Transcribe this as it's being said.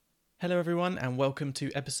Hello, everyone, and welcome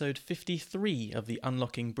to episode 53 of the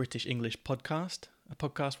Unlocking British English podcast, a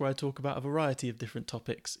podcast where I talk about a variety of different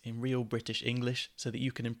topics in real British English so that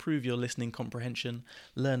you can improve your listening comprehension,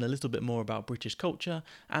 learn a little bit more about British culture,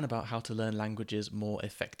 and about how to learn languages more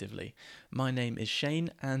effectively. My name is Shane,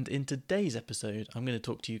 and in today's episode, I'm going to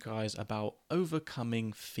talk to you guys about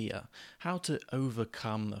overcoming fear, how to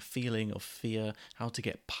overcome the feeling of fear, how to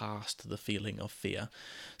get past the feeling of fear.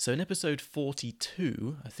 So in episode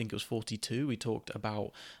 42, I think it was 42, we talked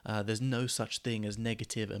about there's no such thing as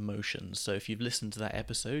negative emotions. So if you've listened to that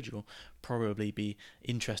episode, you'll probably be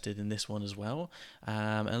interested in this one as well.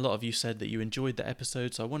 And a lot of you said that you enjoyed the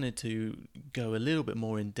episode, so I wanted to go a little bit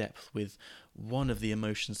more in depth with one of the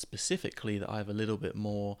emotions specifically that I have a little bit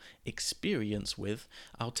more experience with.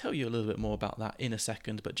 I'll tell you a little bit more about that in a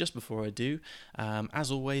second, but just before I do,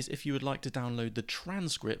 as always, if you would like to download the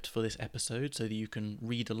transcript for this episode so that you can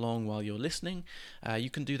read along while you're listening, you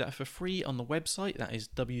can do that for free on the website. That is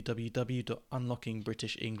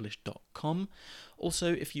www.unlockingbritishenglish.com.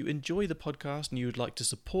 Also, if you enjoy the podcast and you would like to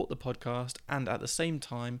support the podcast and at the same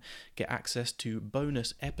time get access to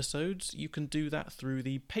bonus episodes, you can do that through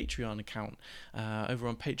the Patreon account. Over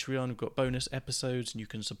on Patreon, we've got bonus episodes and you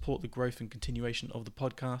can support the growth and continuation of the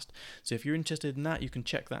podcast. So if you're interested in that, you can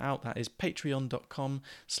check that out. That is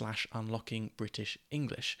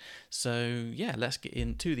patreon.com/unlockingbritishenglish. So yeah, let's get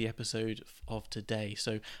into the episode of today.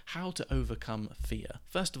 So how to overcome fear.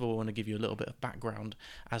 First of all, I want to give you a little bit of background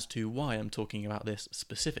as to why I'm talking about this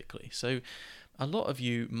specifically. So a lot of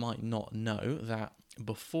you might not know that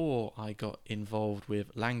before I got involved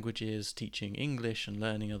with languages, teaching English and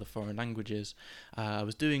learning other foreign languages, I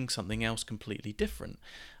was doing something else completely different.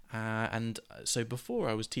 And so before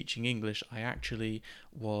I was teaching English, I actually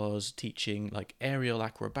was teaching like aerial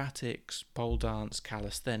acrobatics, pole dance,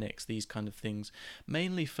 calisthenics, these kind of things,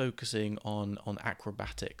 mainly focusing on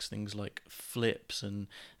acrobatics, things like flips and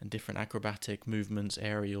different acrobatic movements,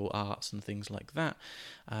 aerial arts and things like that.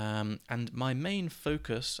 And my main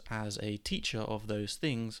focus as a teacher of those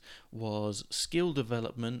things was skill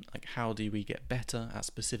development, like how do we get better at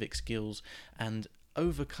specific skills, and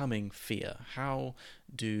overcoming fear. How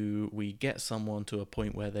do we get someone to a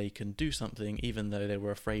point where they can do something even though they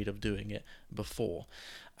were afraid of doing it before?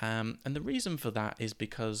 And the reason for that is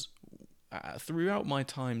because throughout my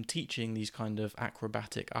time teaching these kind of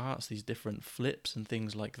acrobatic arts, these different flips and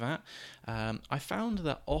things like that, I found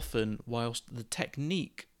that often, whilst the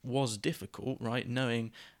technique was difficult, right,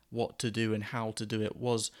 knowing what to do and how to do it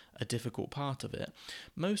was a difficult part of it,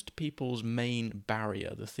 most people's main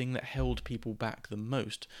barrier, the thing that held people back the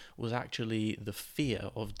most, was actually the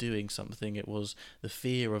fear of doing something. It was the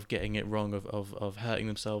fear of getting it wrong, of hurting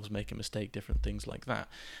themselves, making a mistake, different things like that.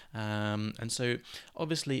 And so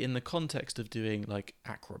obviously in the context of doing like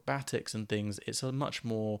acrobatics and things, it's a much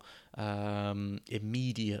more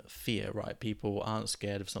immediate fear, right? People aren't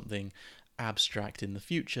scared of something abstract in the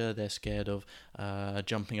future. They're scared of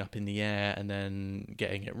jumping up in the air and then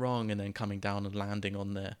getting it wrong and then coming down and landing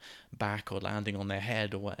on their back or landing on their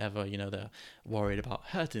head or whatever. They're worried about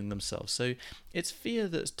hurting themselves. So it's fear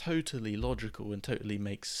that's totally logical and totally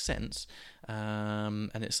makes sense, and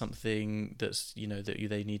it's something that's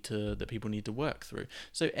that people need to work through.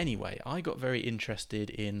 So anyway, I got very interested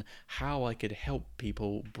in how I could help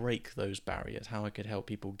people break those barriers, how I could help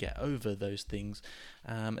people get over those things.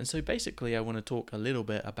 And so basically I want to talk a little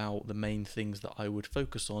bit about the main things that I would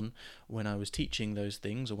focus on when I was teaching those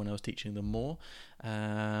things, or when I was teaching them more,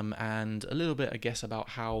 and a little bit, I guess, about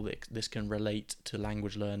how this can relate to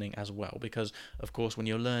language learning as well. Because, of course, when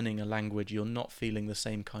you're learning a language, you're not feeling the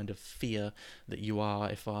same kind of fear that you are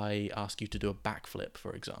if I ask you to do a backflip,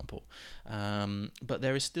 for example. But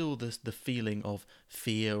there is still the feeling of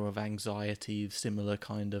fear, of anxiety, similar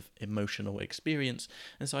kind of emotional experience.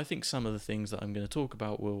 And so I think some of the things that I'm going to talk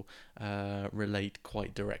about will relate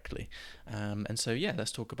quite directly. And so, yeah,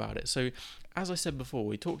 let's talk about it. So, as I said before,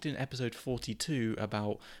 we talked in episode 42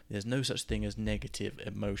 about there's no such thing as negative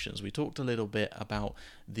emotions. We talked a little bit about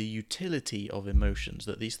the utility of emotions,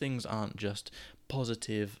 that these things aren't just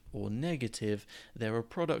positive or negative. They're a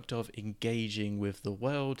product of engaging with the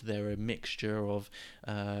world. They're a mixture of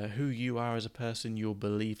who you are as a person, your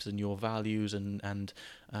beliefs and your values, and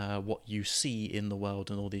what you see in the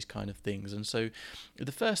world and all these kind of things. And so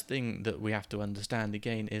the first thing that we have to understand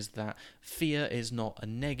again is that fear is not a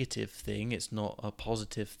negative thing. It's not a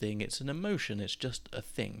positive thing. It's an emotion. It's just a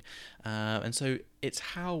thing. And so it's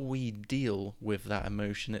how we deal with that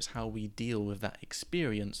emotion. It's how we deal with that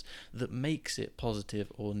experience that makes it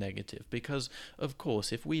positive or negative. Because, of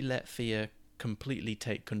course, if we let fear completely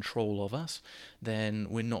take control of us, then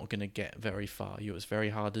we're not going to get very far. It's very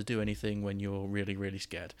hard to do anything when you're really, really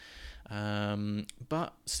scared.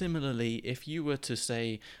 But similarly, if you were to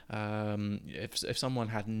say, if someone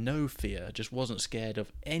had no fear, just wasn't scared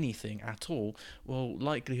of anything at all, well,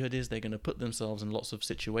 likelihood is they're going to put themselves in lots of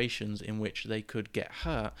situations in which they could get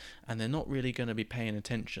hurt, and they're not really going to be paying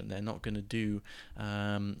attention. They're not going to do,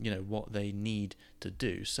 what they need to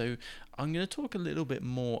do. So I'm going to talk a little bit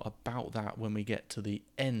more about that when we get to the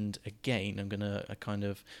end again. I'm going to kind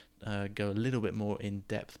of go a little bit more in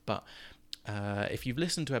depth, but if you've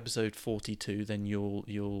listened to episode 42, then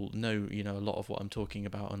you'll know a lot of what I'm talking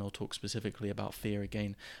about, and I'll talk specifically about fear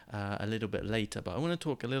again a little bit later. But I want to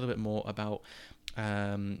talk a little bit more about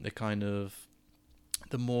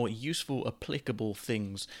the more useful, applicable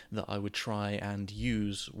things that I would try and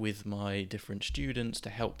use with my different students to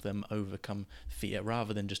help them overcome fear,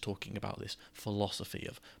 rather than just talking about this philosophy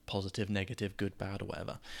of positive, negative, good, bad, or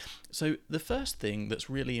whatever. So the first thing that's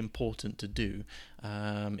really important to do,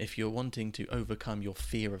 if you're wanting to overcome your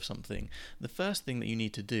fear of something, the first thing that you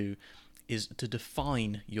need to do is to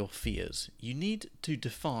define your fears. You need to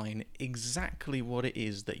define exactly what it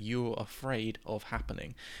is that you're afraid of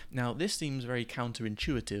happening. Now, this seems very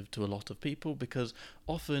counterintuitive to a lot of people, because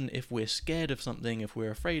often if we're scared of something, if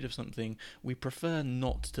we're afraid of something, we prefer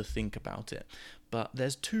not to think about it. But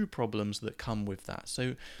there's two problems that come with that.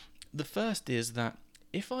 So the first is that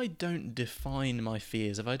if I don't define my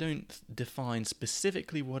fears, if I don't define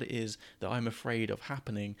specifically what it is that I'm afraid of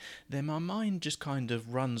happening, then my mind just kind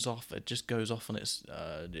of runs off. It just goes off on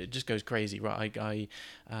it just goes crazy, right?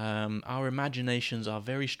 Our imaginations are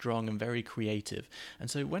very strong and very creative.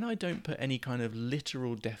 And so when I don't put any kind of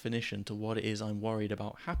literal definition to what it is I'm worried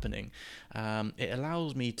about happening, it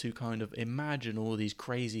allows me to kind of imagine all these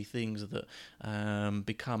crazy things that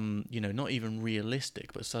become, not even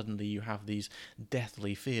realistic, but suddenly you have these deathly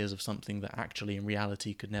fears of something that actually in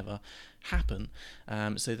reality could never happen.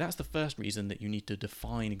 So that's the first reason that you need to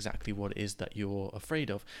define exactly what it is that you're afraid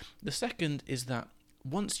of. The second is that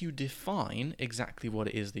once you define exactly what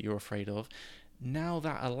it is that you're afraid of, now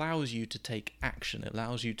that allows you to take action. It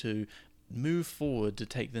allows you to move forward to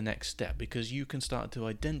take the next step, because you can start to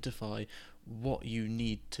identify what you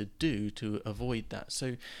need to do to avoid that.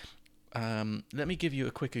 So let me give you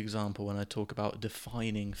a quick example when I talk about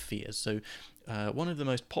defining fears. So one of the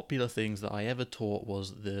most popular things that I ever taught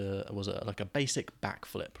was a basic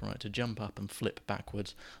backflip, right? To jump up and flip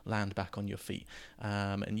backwards, land back on your feet,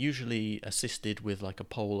 and usually assisted with like a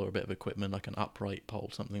pole or a bit of equipment, like an upright pole,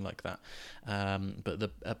 something like that.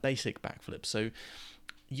 But a basic backflip. So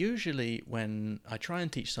usually when I try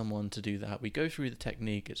and teach someone to do that, we go through the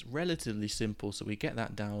technique. It's relatively simple, so we get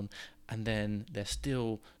that down, and then they're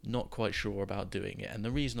still not quite sure about doing it. And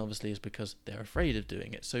the reason obviously is because they're afraid of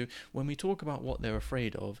doing it. So when we talk about what they're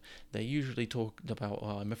afraid of, they usually talk about,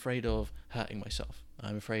 I'm afraid of hurting myself.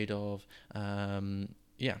 I'm afraid of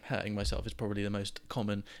hurting myself is probably the most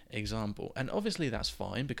common example. And obviously that's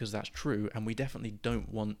fine, because that's true, and we definitely don't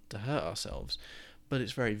want to hurt ourselves. But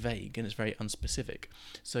it's very vague and it's very unspecific.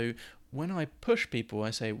 So when I push people,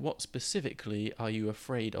 I say, what specifically are you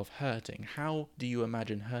afraid of hurting? How do you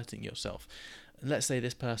imagine hurting yourself? Let's say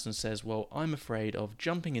this person says, well, I'm afraid of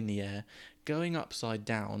jumping in the air, going upside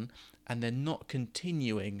down, and then not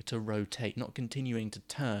continuing to rotate, not continuing to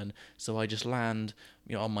turn, so I just land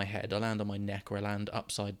on my head, I land on my neck, or I land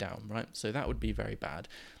upside down, right? So that would be very bad.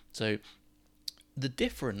 So the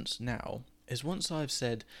difference now is, once I've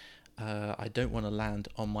said, I don't want to land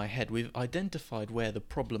on my head, we've identified where the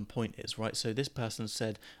problem point is, right? So this person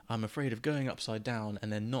said, I'm afraid of going upside down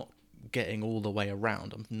and then not getting all the way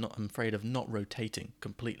around. I'm afraid of not rotating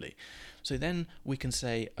completely. So then we can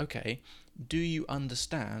say, okay, do you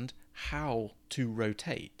understand how to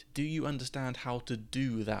rotate? Do you understand how to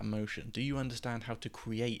do that motion? Do you understand how to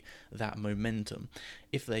create that momentum?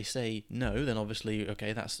 If they say no, then obviously,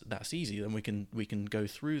 okay, that's easy. Then we can go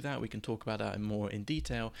through that. We can talk about that more in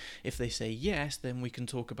detail. If they say yes, then we can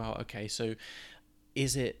talk about, okay, so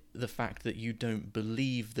is it the fact that you don't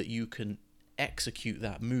believe that you can execute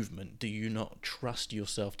that movement? Do you not trust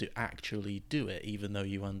yourself to actually do it, even though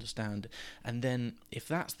you understand? And then if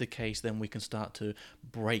that's the case, then we can start to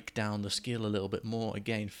break down the skill a little bit more.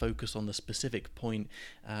 Again, focus on the specific point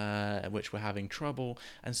at which we're having trouble.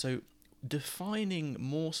 And so defining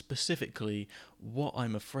more specifically what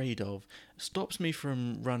I'm afraid of stops me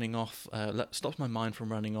from running off, stops my mind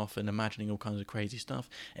from running off and imagining all kinds of crazy stuff,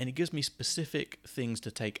 and it gives me specific things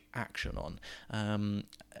to take action on.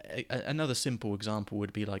 Another simple example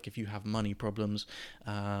would be like if you have money problems,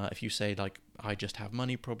 if you say like, I just have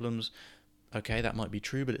money problems, Okay, that might be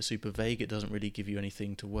true, but it's super vague. It doesn't really give you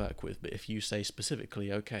anything to work with. But if you say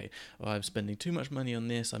specifically, okay, well, I'm spending too much money on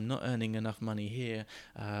this, I'm not earning enough money here,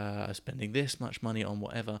 I'm spending this much money on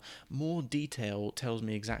whatever, more detail tells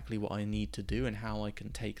me exactly what I need to do and how I can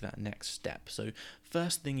take that next step. So,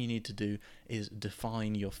 first thing you need to do is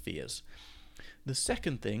define your fears. The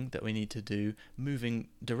second thing that we need to do, moving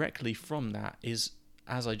directly from that, is,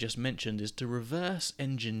 as I just mentioned, is to reverse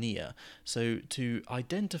engineer. So to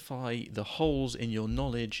identify the holes in your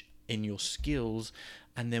knowledge, in your skills,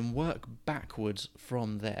 and then work backwards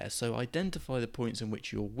from there. So identify the points in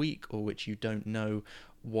which you're weak or which you don't know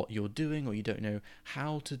what you're doing or you don't know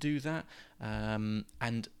how to do that, and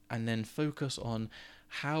then focus on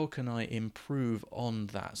how can I improve on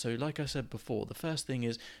that. So like I said before, the first thing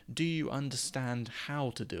is, do you understand how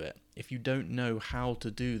to do it? If you don't know how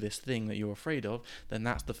to do this thing that you're afraid of, then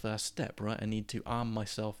that's the first step, right? I need to arm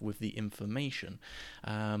myself with the information.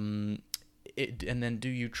 And then do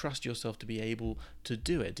you trust yourself to be able to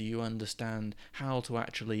do it? Do you understand how to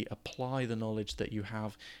actually apply the knowledge that you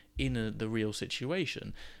have in the real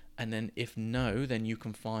situation? And then if no, then you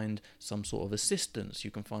can find some sort of assistance.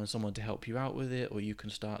 You can find someone to help you out with it, or you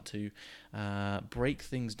can start to break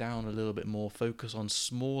things down a little bit more, focus on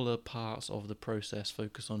smaller parts of the process,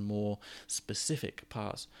 focus on more specific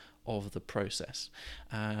parts of the process.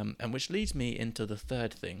 And which leads me into the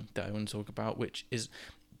third thing that I want to talk about, which is,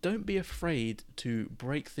 don't be afraid to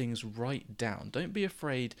break things right down. Don't be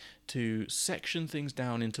afraid to section things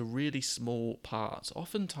down into really small parts.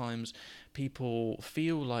 Oftentimes, people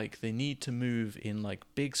feel like they need to move in like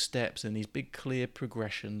big steps and these big clear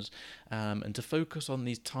progressions, and to focus on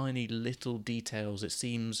these tiny little details, it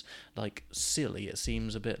seems like silly. It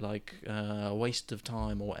seems a bit like a waste of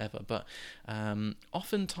time or whatever. But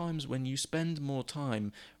oftentimes when you spend more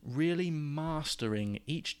time really mastering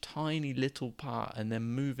each tiny little part and then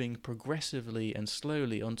moving progressively and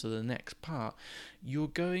slowly onto the next part, you're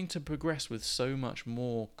going to progress with so much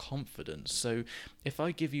more confidence. So if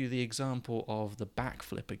I give you the example of the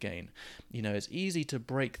backflip again, it's easy to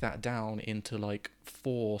break that down into like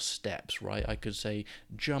 4 steps, right? I could say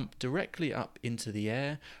jump directly up into the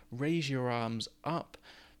air, raise your arms up,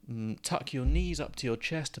 tuck your knees up to your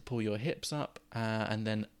chest to pull your hips up, and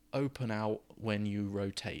then open out when you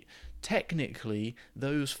rotate. Technically,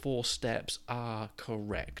 those 4 steps are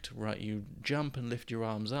correct, right? You jump and lift your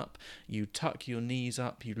arms up, you tuck your knees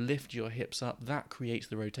up, you lift your hips up, that creates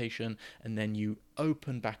the rotation, and then you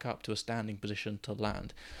open back up to a standing position to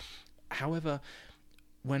land. However,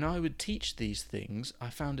 when I would teach these things, I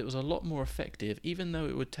found it was a lot more effective, even though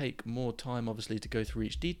it would take more time, obviously, to go through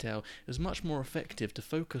each detail. It was much more effective to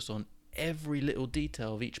focus on every little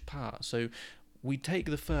detail of each part. So we take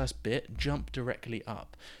the first bit, jump directly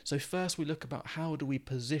up. So first we look about how do we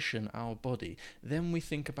position our body. Then we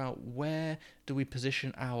think about where do we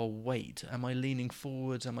position our weight. Am I leaning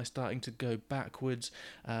forwards? Am I starting to go backwards?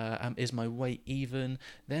 Is my weight even?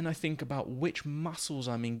 Then I think about which muscles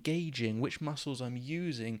I'm engaging, which muscles I'm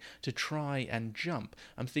using to try and jump.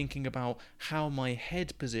 I'm thinking about how my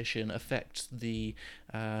head position affects the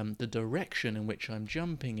direction in which I'm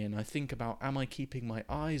jumping in. I think about, am I keeping my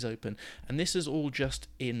eyes open? And this is all just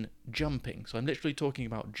in jumping. So I'm literally talking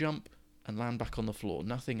about jump and land back on the floor,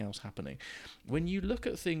 nothing else happening. When you look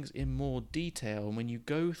at things in more detail, and when you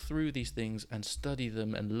go through these things and study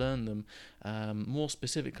them and learn them more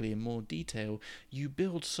specifically in more detail, you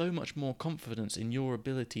build so much more confidence in your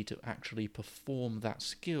ability to actually perform that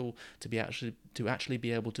skill, to actually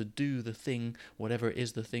be able to do the thing, whatever it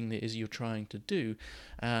is the thing that is you're trying to do.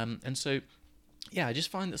 And so yeah, I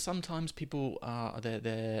just find that sometimes people are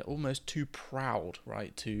they're almost too proud,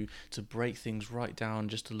 right, to break things right down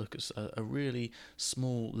just to look at a really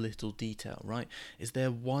small little detail, right? Is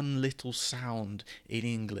there one little sound in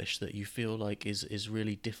English that you feel like is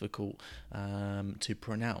really difficult to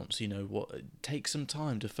pronounce? Take some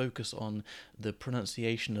time to focus on the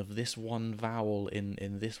pronunciation of this one vowel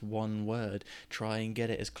in this one word. Try and get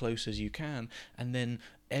it as close as you can, and then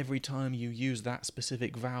every time you use that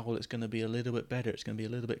specific vowel, it's going to be a little bit better. It's going to be a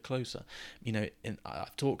little bit closer. And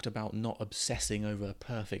I've talked about not obsessing over a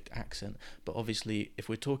perfect accent, but obviously if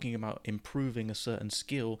we're talking about improving a certain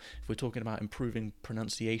skill, if we're talking about improving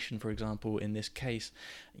pronunciation, for example, in this case,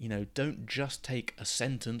 don't just take a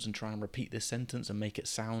sentence and try and repeat this sentence and make it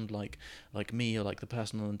sound like me or like the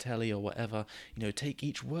person on the telly or whatever. Take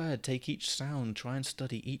each word, take each sound, try and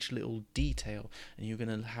study each little detail, and you're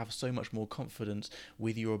going to have so much more confidence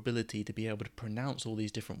with your ability to be able to pronounce all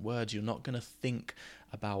these different words. You're not going to think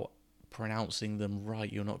about pronouncing them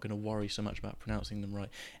right. You're not going to worry so much about pronouncing them right.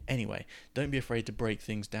 Anyway, don't be afraid to break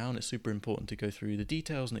things down. It's super important to go through the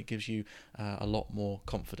details, and it gives you a lot more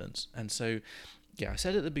confidence. And so, yeah, I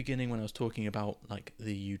said at the beginning when I was talking about like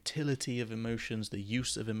the utility of emotions, the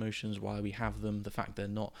use of emotions, why we have them, the fact they're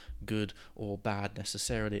not good or bad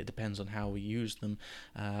necessarily, it depends on how we use them.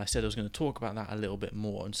 I said I was going to talk about that a little bit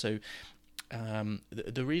more. And so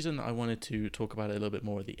the reason I wanted to talk about it a little bit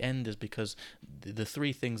more at the end is because the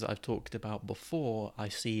three things that I've talked about before I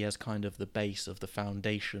see as kind of the base of the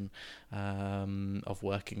foundation of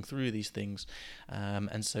working through these things.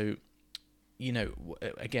 And so,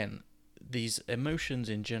 again, these emotions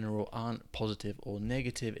in general aren't positive or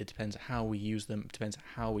negative. It depends how we use them. It depends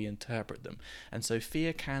how we interpret them. And so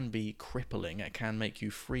fear can be crippling. It can make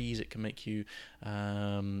you freeze. It can make you,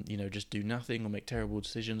 just do nothing or make terrible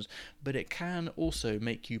decisions. But it can also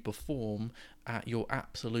make you perform at your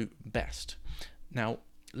absolute best. Now,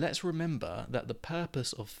 let's remember that the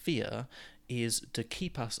purpose of fear is to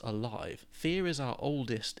keep us alive. Fear is our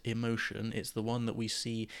oldest emotion. It's the one that we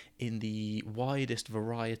see in the widest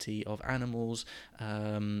variety of animals.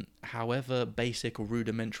 However basic or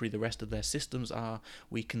rudimentary the rest of their systems are,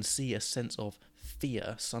 we can see a sense of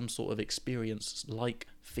fear, some sort of experience like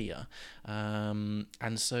fear. And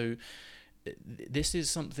so this is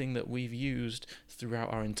something that we've used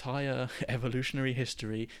throughout our entire evolutionary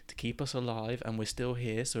history to keep us alive, and we're still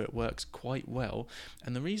here, so it works quite well.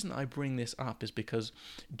 And the reason I bring this up is because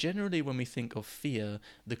generally when we think of fear,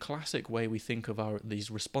 the classic way we think of these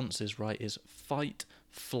responses, right, is fight,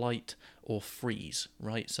 flight, or freeze,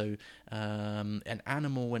 right? So an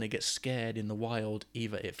animal, when it gets scared in the wild,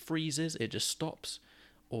 either it freezes, it just stops,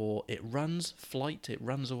 or it runs, flight, it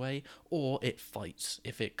runs away, or it fights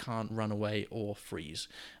if it can't run away or freeze.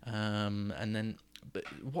 But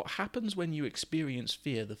what happens when you experience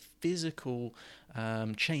fear, the physical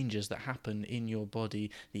changes that happen in your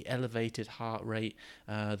body, the elevated heart rate,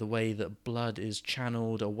 the way that blood is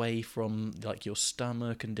channeled away from like your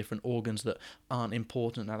stomach and different organs that aren't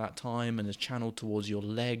important at that time, and is channeled towards your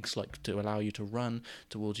legs, like to allow you to run,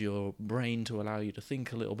 towards your brain to allow you to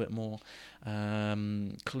think a little bit more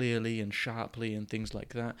clearly and sharply and things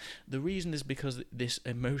like that. The reason is because this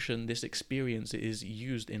emotion, this experience, is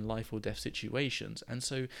used in life or death situations. And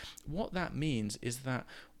so what that means is that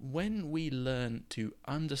when we learn to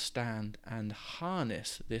understand and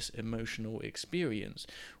harness this emotional experience,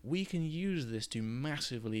 we can use this to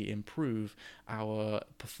massively improve our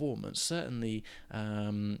performance, certainly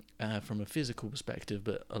from a physical perspective,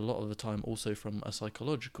 but a lot of the time also from a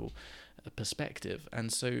psychological perspective.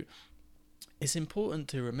 And so it's important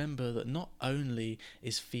to remember that not only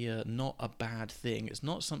is fear not a bad thing, it's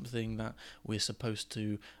not something that we're supposed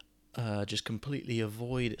to just completely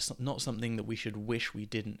avoid. It's not something that we should wish we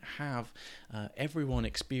didn't have. Everyone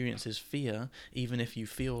experiences fear, even if you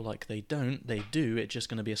feel like they don't, they do. It's just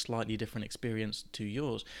going to be a slightly different experience to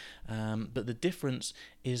yours. But the difference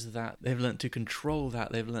is that they've learned to control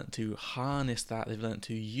that, they've learned to harness that, they've learned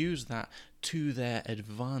to use that to their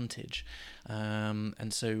advantage.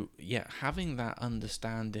 And so, yeah, having that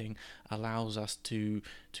understanding allows us to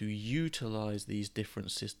utilize these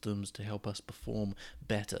different systems to help us perform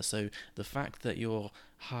better. So the fact that your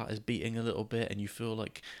heart is beating a little bit and you feel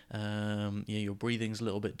like your breathing's a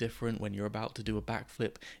little bit different when you're about to do a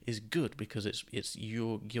backflip is good, because it's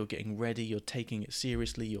you're getting ready, you're taking it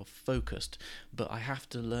seriously, you're focused. But I have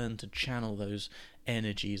to learn to channel those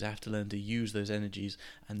energies. I have to learn to use those energies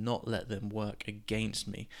and not let them work against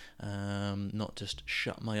me, not just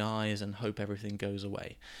shut my eyes and hope everything goes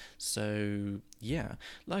away. So yeah,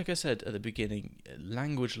 like I said at the beginning,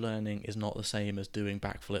 language learning is not the same as doing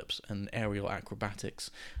backflips and aerial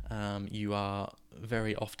acrobatics. You are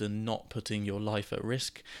very often not putting your life at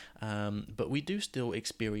risk, but we do still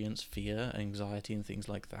experience fear, anxiety and things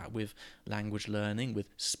like that with language learning. With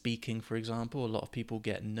speaking, for example, a lot of people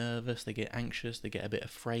get nervous, they get anxious, they get a bit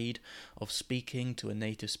afraid of speaking to a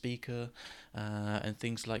native speaker and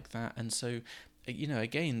things like that. And so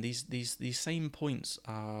again, these same points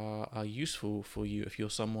are useful for you if you're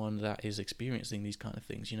someone that is experiencing these kind of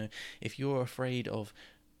things. If you're afraid of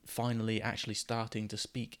finally actually starting to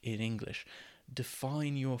speak in English,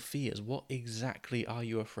 define your fears. What exactly are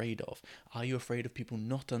you afraid of? Are you afraid of people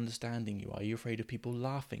not understanding you? Are you afraid of people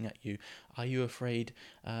laughing at you? Are you afraid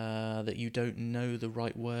that you don't know the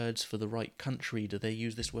right words for the right country? Do they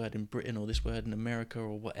use this word in Britain or this word in America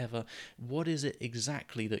or whatever? What is it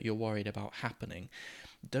exactly that you're worried about happening?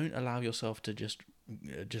 Don't allow yourself to just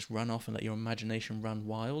run off and let your imagination run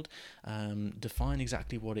wild. Define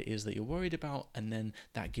exactly what it is that you're worried about, and then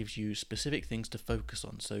that gives you specific things to focus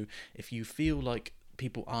on. So if you feel like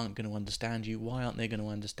people aren't going to understand you. Why aren't they going to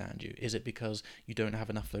understand you? Is it because you don't have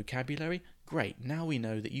enough vocabulary? Great, now we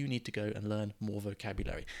know that you need to go and learn more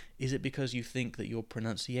vocabulary. Is it because you think that your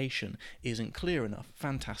pronunciation isn't clear enough?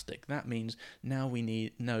 Fantastic. That means now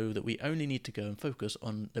we know that we only need to go and focus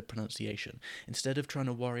on the pronunciation instead of trying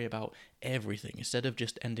to worry about everything. Instead of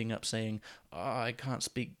just ending up saying, I can't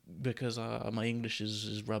speak because my English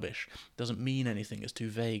is rubbish. It doesn't mean anything. It's too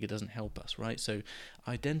vague. It doesn't help us, right? So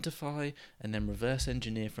identify and then reverse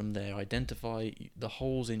engineer from there. Identify the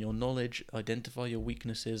holes in your knowledge. Identify your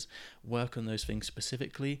weaknesses. Work on those things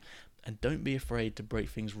specifically, and don't be afraid to break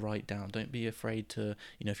things right down. Don't be afraid to,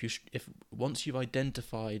 if once you've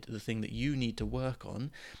identified the thing that you need to work on,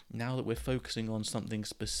 now that we're focusing on something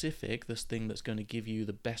specific, this thing that's going to give you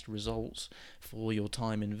the best results for your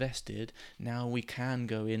time invested, now we can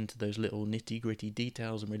go into those little nitty-gritty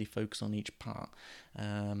details and really focus on each part.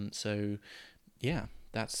 So yeah,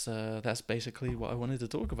 that's basically what I wanted to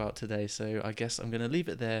talk about today. So I guess I'm going to leave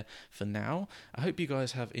it there for now. I hope you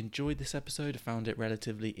guys have enjoyed this episode, found it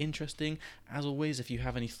relatively interesting. As always, if you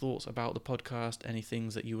have any thoughts about the podcast, any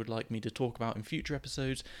things that you would like me to talk about in future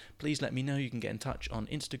episodes, please let me know. You can get in touch on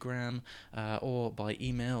Instagram or by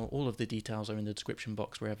email. All of the details are in the description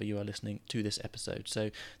box wherever you are listening to this episode. So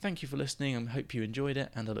thank you for listening. I hope you enjoyed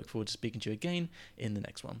it, and I look forward to speaking to you again in the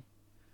next one.